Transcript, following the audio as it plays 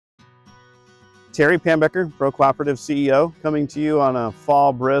Terry Pambecker, Pro Cooperative CEO, coming to you on a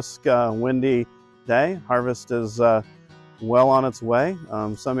fall, brisk, windy day. Harvest is well on its way.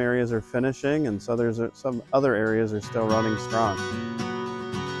 Some areas are finishing, and so some other areas are still running strong.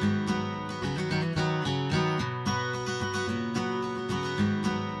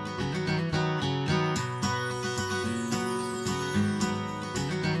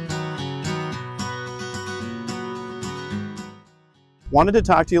 Wanted to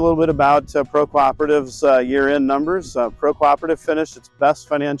talk to you a little bit about Pro Cooperative's year-end numbers. Pro Cooperative finished its best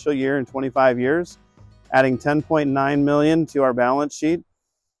financial year in 25 years, adding $10.9 million to our balance sheet.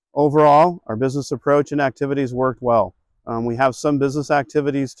 Overall, our business approach and activities worked well. We have some business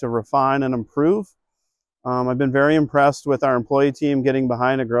activities to refine and improve. I've been very impressed with our employee team getting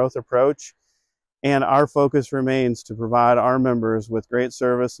behind a growth approach, and our focus remains to provide our members with great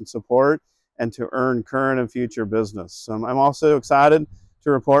service and support and to earn current and future business. I'm also excited to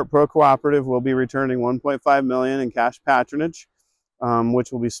report Pro Cooperative will be returning $1.5 million in cash patronage,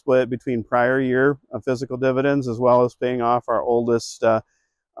 which will be split between prior year fiscal dividends as well as paying off our oldest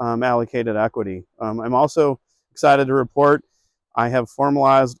allocated equity. I'm also excited to report I have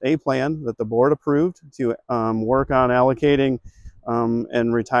formalized a plan that the board approved to work on allocating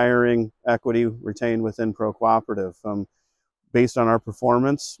and retiring equity retained within Pro Cooperative. Based on our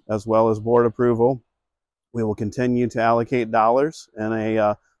performance as well as board approval, we will continue to allocate dollars in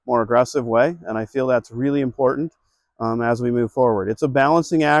a more aggressive way, and I feel that's really important as we move forward. It's a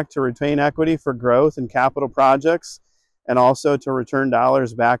balancing act to retain equity for growth and capital projects and also to return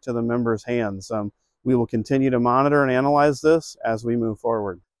dollars back to the members' hands. We will continue to monitor and analyze this as we move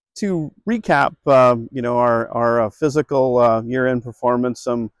forward. To recap, our physical year-end performance,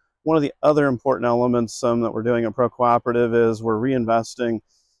 one of the other important elements that we're doing at Pro Cooperative is we're reinvesting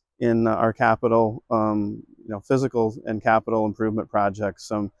in our capital, physical and capital improvement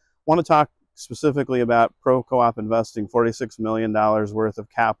projects. I want to talk specifically about Pro Co-op investing $46 million worth of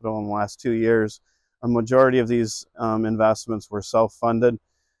capital in the last 2 years. A majority of these investments were self-funded.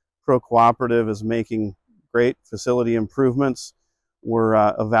 Pro Cooperative is making great facility improvements.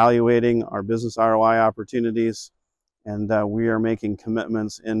 We're evaluating our business ROI opportunities, and we are making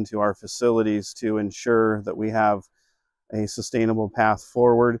commitments into our facilities to ensure that we have a sustainable path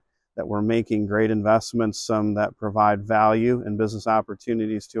forward, that we're making great investments that provide value and business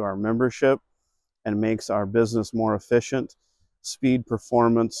opportunities to our membership and makes our business more efficient. Speed,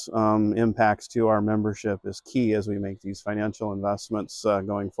 performance, impacts to our membership is key as we make these financial investments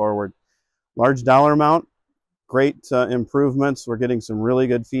going forward. Large dollar amount, great improvements. We're getting some really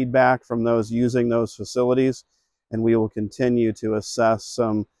good feedback from those using those facilities, and we will continue to assess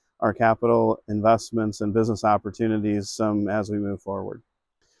our capital investments and business opportunities as we move forward.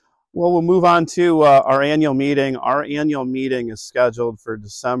 Well, we'll move on to our annual meeting. Our annual meeting is scheduled for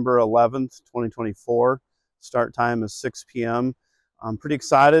December 11th, 2024. Start time is 6 p.m. I'm pretty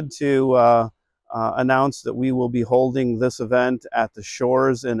excited to announce that we will be holding this event at the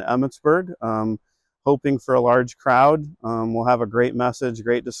Shores in Emmetsburg, hoping for a large crowd. We'll have a great message,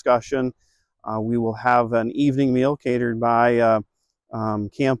 great discussion. We will have an evening meal catered by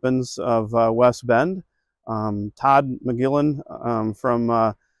Campins of West Bend. Todd McGillen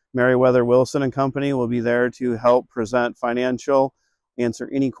from Meriwether Wilson and Company will be there to help present financial, answer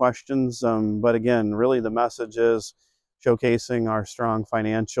any questions. But again, really the message is showcasing our strong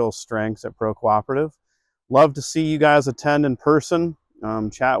financial strengths at Pro Cooperative. Love to see you guys attend in person,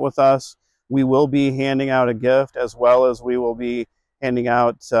 chat with us. We will be handing out a gift, as well as we will be handing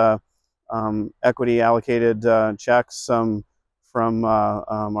out equity allocated checks from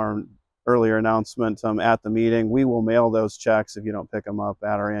our earlier announcement at the meeting. We will mail those checks if you don't pick them up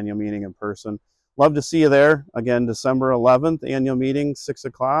at our annual meeting in person. Love to see you there. Again, December 11th, annual meeting, 6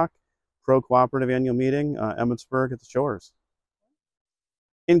 o'clock, Pro Cooperative annual meeting, Emmetsburg at the Shores.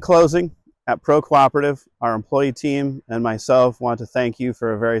 In closing, at Pro Cooperative, our employee team and myself want to thank you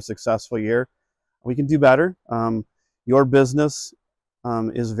for a very successful year. We can do better. Your business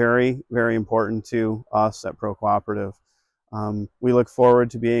is very, very important to us at Pro Cooperative. We look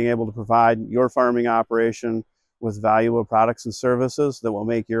forward to being able to provide your farming operation with valuable products and services that will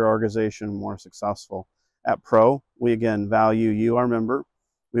make your organization more successful. At Pro, we again value you, our member.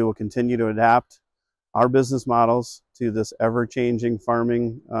 We will continue to adapt our business models to this ever-changing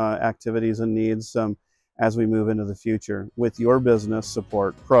farming activities and needs as we move into the future. With your business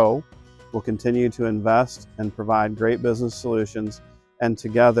support, Pro will continue to invest and provide great business solutions, and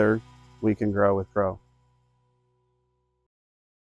together we can grow with Pro.